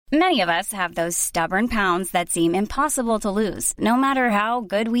Many of us have those stubborn pounds that seem impossible to lose, no matter how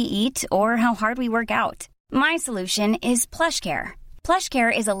good we eat or how hard we work out. My solution is PlushCare.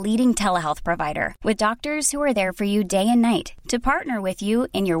 PlushCare is a leading telehealth provider with doctors who are there for you day and night to partner with you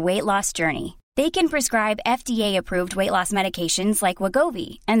in your weight loss journey. They can prescribe FDA-approved weight loss medications like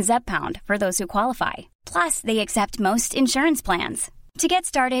Wegovy and Zepbound for those who qualify. Plus, they accept most insurance plans. To get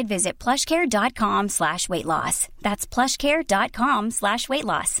started, visit plushcare.com/weightloss. That's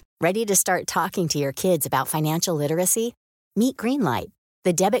plushcare.com/weightloss. Ready to start talking to your kids about financial literacy? Meet Greenlight,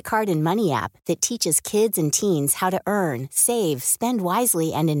 the debit card and money app that teaches kids and teens how to earn, save, spend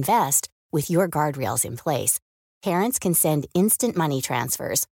wisely, and invest with your guardrails in place. Parents can send instant money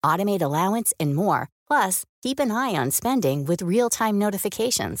transfers, automate allowance, and more. Plus, keep an eye on spending with real-time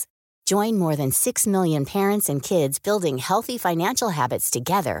notifications. Join more than 6 million parents and kids building healthy financial habits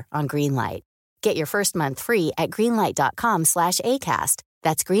together on Greenlight. Get your first month free at greenlight.com/ACAST.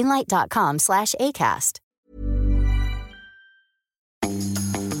 That's greenlight.com/ACAST.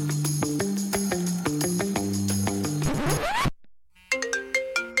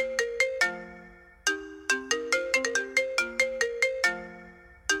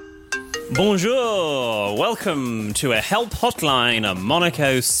 Bonjour! Welcome to a Help Hotline, a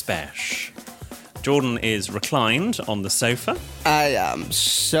Monaco Spesh. Jordan is reclined on the sofa. I am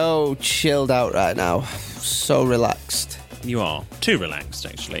so chilled out right now. So relaxed. You are. Too relaxed,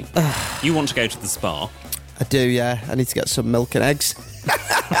 actually. You want to go to the spa. I do, yeah. I need to get some milk and eggs.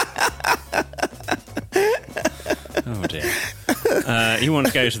 Oh, dear. You want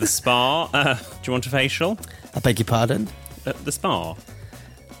to go to the spa. Do you want a facial? I beg your pardon? At the spa.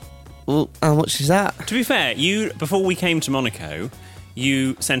 Well, how much is that? To be fair, before we came to Monaco,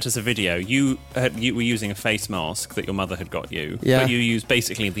 you sent us a video. You were using a face mask that your mother had got you. Yeah. But you used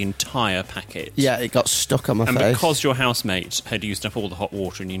basically the entire packet. Yeah, it got stuck on my face. And because your housemate had used up all the hot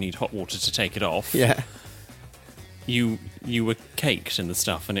water and you need hot water to take it off, yeah, you were caked in the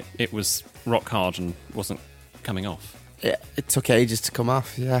stuff and it was rock hard and wasn't coming off. Yeah, it took ages to come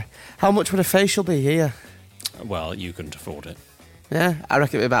off, yeah. How much would a facial be here? Well, you couldn't afford it. Yeah, I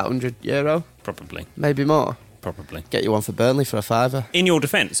reckon it'd be about €100. Probably. Maybe more. Probably. Get you one for Burnley for £5. In your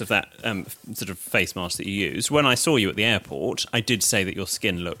defence of that sort of face mask that you used, when I saw you at the airport, I did say that your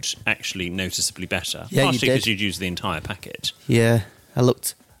skin looked actually noticeably better. Yeah, partially you did. because you'd used the entire packet. Yeah, I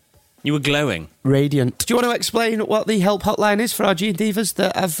looked You were glowing. radiant. Do you want to explain what the Help Hotline is for our G&Divas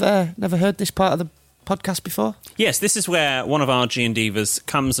that have never heard this part of the podcast before? Yes, this is where one of our G&Divas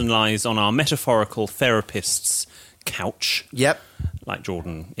comes and lies on our metaphorical therapist's couch. Yep. Like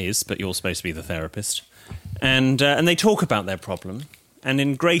Jordan is, but you're supposed to be the therapist. And they talk about their problem, and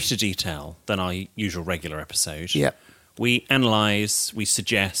in greater detail than our usual regular episode. Yep. We analyse, we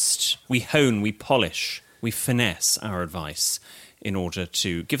suggest, we hone, we polish, we finesse our advice in order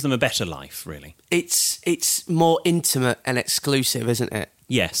to give them a better life, really. It's more intimate and exclusive, isn't it?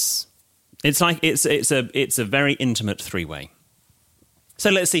 Yes. It's like it's a very intimate three-way. So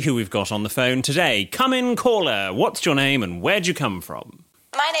let's see who we've got on the phone today. Come in, caller. What's your name and where'd you come from?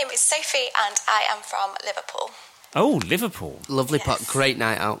 My name is Sophie and I am from Liverpool. Oh, Liverpool. Lovely Yes. pot, great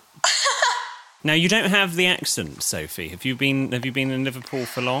night out. Now, you don't have the accent, Sophie. Have you been in Liverpool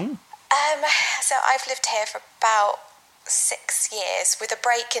for long? So I've lived here for about 6 years with a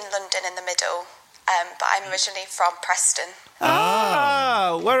break in London in the middle. But I'm originally from Preston.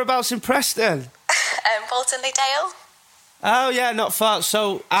 Oh, whereabouts in Preston? Bolton Le Dale. Oh, yeah, not far.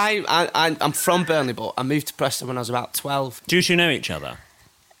 So I'm from Burnley, but I moved to Preston when I was about 12. Do you know each other?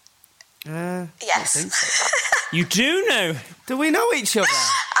 I Yes. think so. You do know. Do we know each other?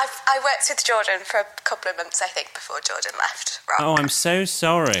 I worked with Jordan for a couple of months, I think, before Jordan left. Oh, I'm so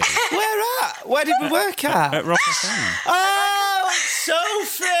sorry. Where at? Where did we work at? At Rock FM. Oh, it's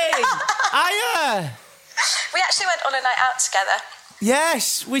Sophie! Hiya! We actually went on a night out together.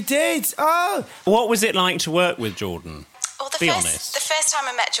 Yes, we did. Oh. What was it like to work with Jordan? Well, Be honest. the first time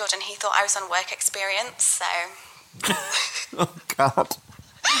I met Jordan, he thought I was on work experience, so... Oh, God.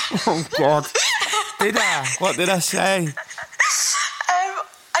 Oh, God. Did I? What did I say?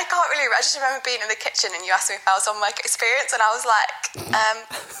 I can't really... I just remember being in the kitchen and you asked me if I was on work experience and I was like, no.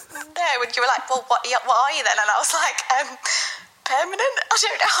 And you were like, well, what are you then? And I was like, permanent? I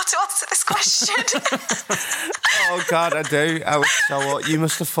don't know how to answer this question. Oh, God, I do. I was so... You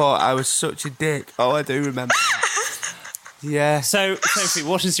must have thought I was such a dick. Oh, I do remember that. Yeah. So, Sophie,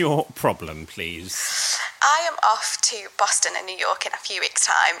 what is your problem, please? I am off to Boston and New York in a few weeks'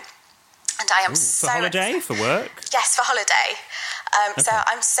 time. And I am For holiday? For work? Yes, for holiday. So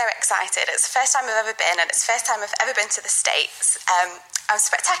I'm so excited. It's the first time I've ever been, and it's the first time I've ever been to the States. I'm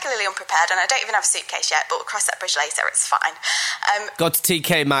spectacularly unprepared, and I don't even have a suitcase yet, but we'll cross that bridge later, it's fine. Go to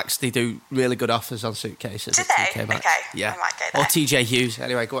TK Maxx, they do really good offers on suitcases. Do at they? TK Maxx. Okay, yeah. I might go there. Or TJ Hughes.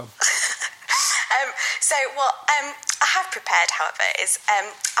 Anyway, go on. So what I have prepared, however, is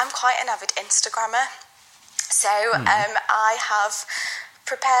I'm quite an avid Instagrammer. So I have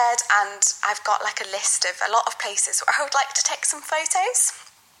prepared, and I've got like a list of a lot of places where I would like to take some photos.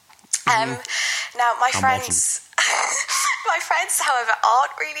 Now, my friends, however,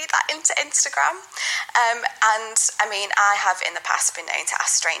 aren't really that into Instagram. And I mean, I have in the past been known to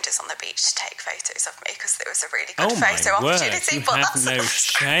ask strangers on the beach to take photos of me because it was a really good photo opportunity. You have no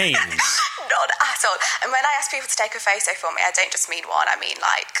shame. Not at all. And when I ask people to take a photo for me, I don't just mean one, I mean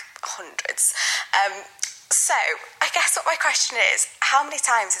like hundreds. So I guess what my question is, how many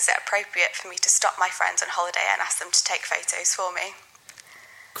times is it appropriate for me to stop my friends on holiday and ask them to take photos for me?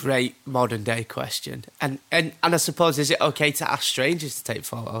 Great modern day question. And I suppose, is it okay to ask strangers to take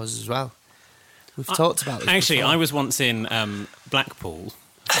photos as well? We've talked about this Actually, before. I was once in Blackpool.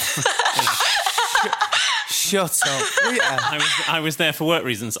 Shut up. I was there for work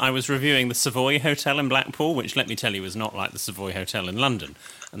reasons. I was reviewing the Savoy Hotel in Blackpool, which, let me tell you, was not like the Savoy Hotel in London.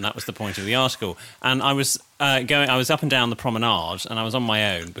 And that was the point of the article. And I was I was up and down the promenade, and I was on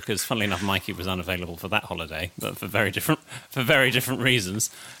my own because, funnily enough, Mikey was unavailable for that holiday, but for very different reasons.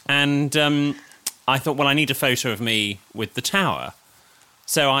 And I thought, well, I need a photo of me with the tower.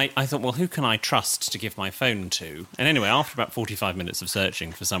 So I thought, well, who can I trust to give my phone to? And anyway, after about 45 minutes of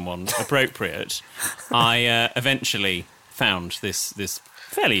searching for someone appropriate, I eventually found this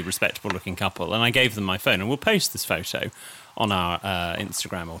fairly respectable-looking couple, and I gave them my phone, and we'll post this photo on our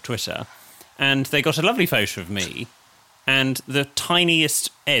Instagram or Twitter. And they got a lovely photo of me and the tiniest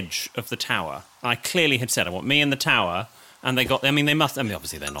edge of the tower. I clearly had said, I want me in the tower, and they got. I mean,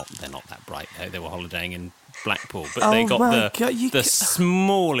 obviously they're not that bright. They were holidaying in Blackpool, but they got the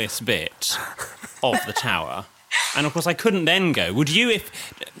smallest bit of the tower. And of course, I couldn't then go. Would you,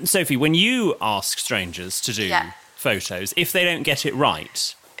 Sophie, when you ask strangers to do photos, if they don't get it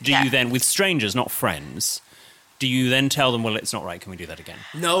right, do you then, with strangers, not friends, do you then tell them, well, it's not right, can we do that again?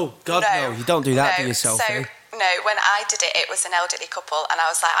 No, God, no. You don't do that to yourself. So, no, when I did it, it was an elderly couple, and I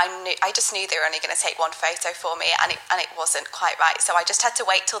was like, I just knew they were only going to take one photo for me, and it wasn't quite right. So I just had to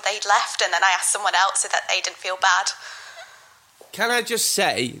wait till they'd left, and then I asked someone else so that they didn't feel bad. Can I just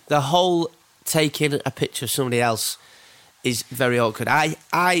say, the whole taking a picture of somebody else is very awkward.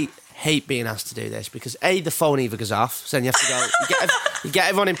 I hate being asked to do this because, A, the phone either goes off, so then you have to go, you get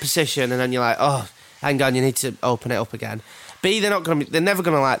everyone in position, and then you're like, oh, hang on, you need to open it up again. B, they're never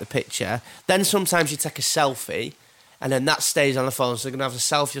going to like the picture. Then sometimes you take a selfie, and then that stays on the phone, so they're going to have a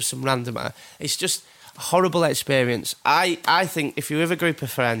selfie of some randomer. It's just a horrible experience. I think if you're with a group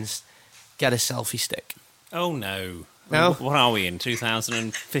of friends, get a selfie stick. Oh, no. No? What are we in,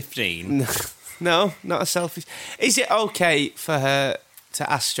 2015? No, not a selfie. Is it okay for her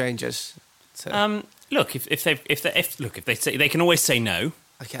to ask strangers to... Look, if they say, they can always say no.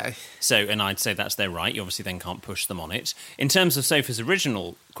 Okay. So, and I'd say that's their right. You obviously then can't push them on it. In terms of Sophie's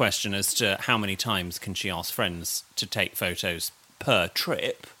original question as to how many times can she ask friends to take photos per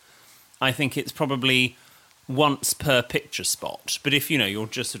trip, I think it's probably once per picture spot. But if, you're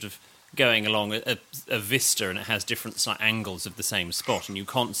just sort of going along a vista and it has different angles of the same spot and you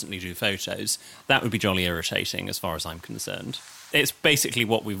constantly do photos, that would be jolly irritating as far as I'm concerned. It's basically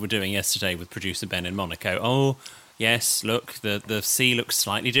what we were doing yesterday with producer Ben in Monaco. Oh, yes, look, the sea looks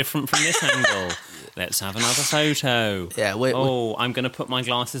slightly different from this angle. Let's have another photo. Yeah, I'm going to put my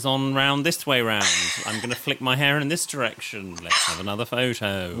glasses on round this way round. I'm going to flick my hair in this direction. Let's have another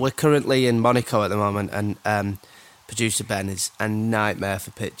photo. We're currently in Monaco at the moment, and producer Ben is a nightmare for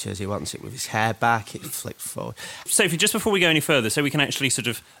pictures. He wants it with his hair back, it flicked forward. Sophie, just before we go any further, so we can actually sort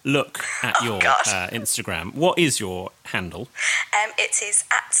of look at your Instagram, what is your handle? It is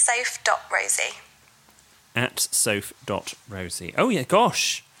 @soph.rosie. @soph.rosie. Oh, yeah,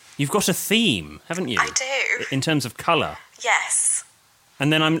 gosh. You've got a theme, haven't you? I do. In terms of colour. Yes.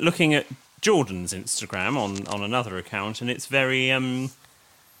 And then I'm looking at Jordan's Instagram on another account, and it's very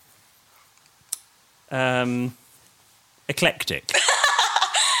eclectic.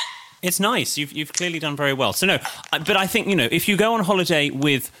 It's nice. You've clearly done very well. So no, but I think, if you go on holiday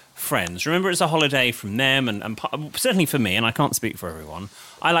with friends, remember it's a holiday from them, and certainly for me, and I can't speak for everyone,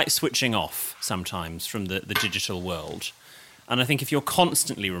 I like switching off sometimes from the digital world. And I think if you're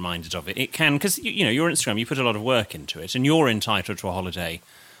constantly reminded of it, it can, because, your Instagram, you put a lot of work into it, and you're entitled to a holiday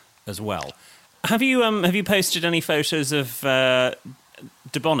as well. Have you posted any photos of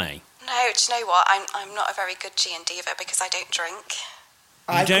Debonnaire? No, do you know what? I'm not a very good G and diva because I don't drink.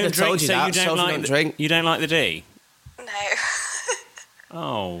 You don't drink, so you don't drink. You don't like the D? No.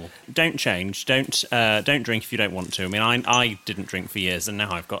 Oh, don't change. Don't drink if you don't want to. I mean, I didn't drink for years, and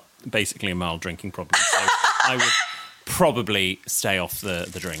now I've got basically a mild drinking problem. So I would probably stay off the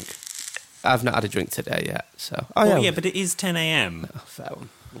drink. I've not had a drink today yet, so... yeah, but it is 10 a.m. Oh, fair one.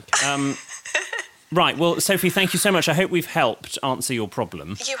 Okay. Right, well, Sophie, thank you so much. I hope we've helped answer your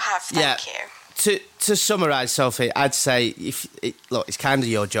problem. You have, thank you. To summarise, Sophie, I'd say, look, it's kind of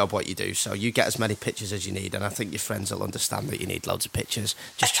your job what you do, so you get as many pictures as you need, and I think your friends will understand that you need loads of pictures.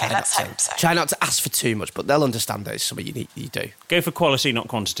 Just try not to ask for too much, but they'll understand that it's something you do. Go for quality, not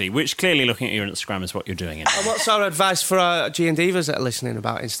quantity, which clearly, looking at your Instagram, is what you're doing. And what's our advice for our G&Divas that are listening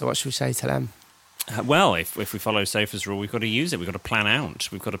about Insta? What should we say to them? Well, if we follow Sophie's rule, we've got to use it. We've got to plan out.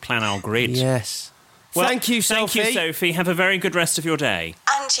 We've got to plan our grid. Yes. Well, thank you, Sophie. Thank you, Sophie. Have a very good rest of your day.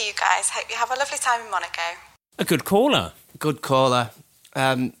 And you guys. Hope you have a lovely time in Monaco. A good caller. Good caller.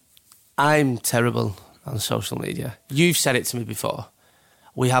 I'm terrible on social media. You've said it to me before.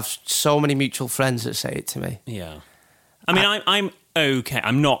 We have so many mutual friends that say it to me. Yeah. I mean, I'm okay.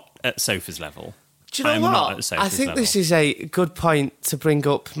 I'm not at Sophie's level. Do you know what? I think this is a good point to bring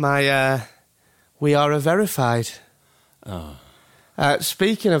up my We Are a Verified. Oh.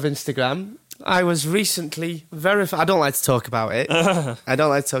 Speaking of Instagram... I was recently verified. I don't like to talk about it.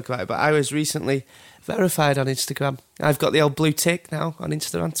 But I was recently verified on Instagram. I've got the old blue tick now on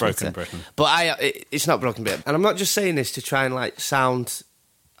Instagram. Twitter. Broken Britain. But it's not Broken Britain. And I'm not just saying this to try and sound...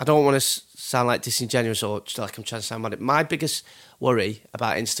 I don't want to sound like disingenuous or just like I'm trying to sound mad. My biggest worry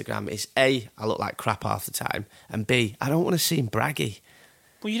about Instagram is A, I look like crap half the time, and B, I don't want to seem braggy.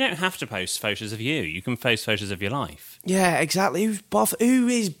 Well, you don't have to post photos of you. You can post photos of your life. Yeah, exactly. Who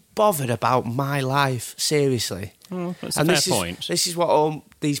is bothered about my life? Seriously. That's a fair point. This is what all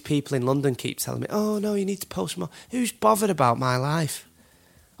these people in London keep telling me. Oh, no, you need to post more. Who's bothered about my life?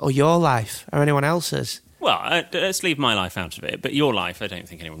 Or your life? Or anyone else's? Well, let's leave my life out of it. But your life, I don't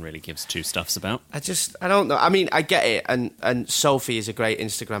think anyone really gives two stuffs about. I don't know. I mean, I get it. And Sophie is a great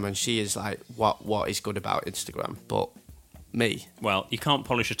Instagrammer. And she is like, what is good about Instagram. But... me. Well, you can't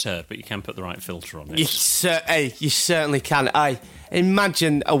polish a turd, but you can put the right filter on it. You certainly can. I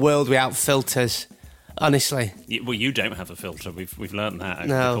imagine a world without filters, honestly. Well, you don't have a filter. We've learned that over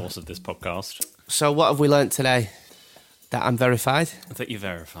the course of this podcast. So what have we learnt today? That I'm verified? That you're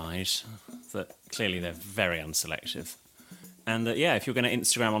verified. That clearly they're very unselective. And that, if you're going to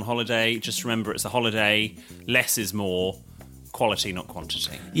Instagram on holiday, just remember it's a holiday. Less is more. Quality, not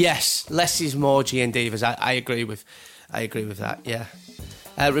quantity. Yes, less is more, G&Divas. I agree with that, yeah.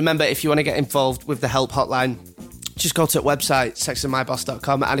 Remember, if you want to get involved with the help hotline, just go to the website,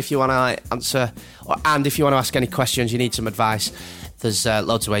 sextandmyboss.com, and if you want to answer, and if you want to ask any questions, you need some advice, there's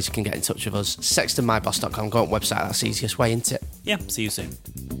loads of ways you can get in touch with us. sextandmyboss.com, go on the website, that's the easiest way into it. Yeah, see you soon.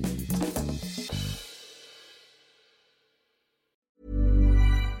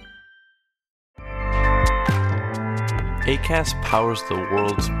 Acast powers the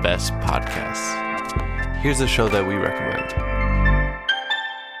world's best podcasts. Here's a show that we recommend.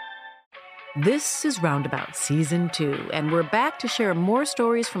 This is Roundabout Season 2, and we're back to share more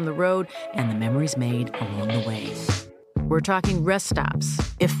stories from the road and the memories made along the way. We're talking rest stops,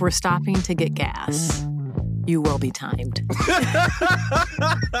 if we're stopping to get gas. You will be timed.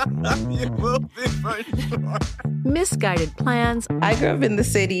 You will be for sure. Misguided plans. I grew up in the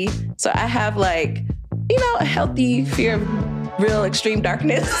city, so I have a healthy fear of real extreme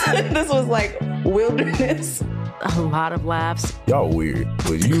darkness. This was wilderness. A lot of laughs. Y'all weird,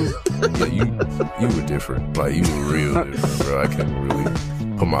 but you were different. You were real different, bro. I can't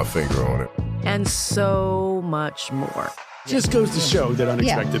really put my finger on it. And so much more. Just goes to show that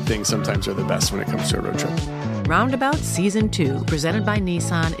unexpected things sometimes are the best when it comes to a road trip. Roundabout Season 2, presented by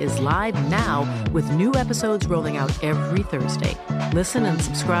Nissan, is live now with new episodes rolling out every Thursday. Listen and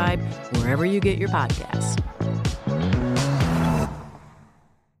subscribe wherever you get your podcasts.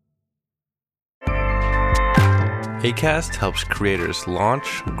 Acast helps creators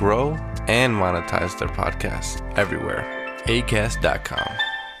launch, grow, and monetize their podcasts everywhere. Acast.com.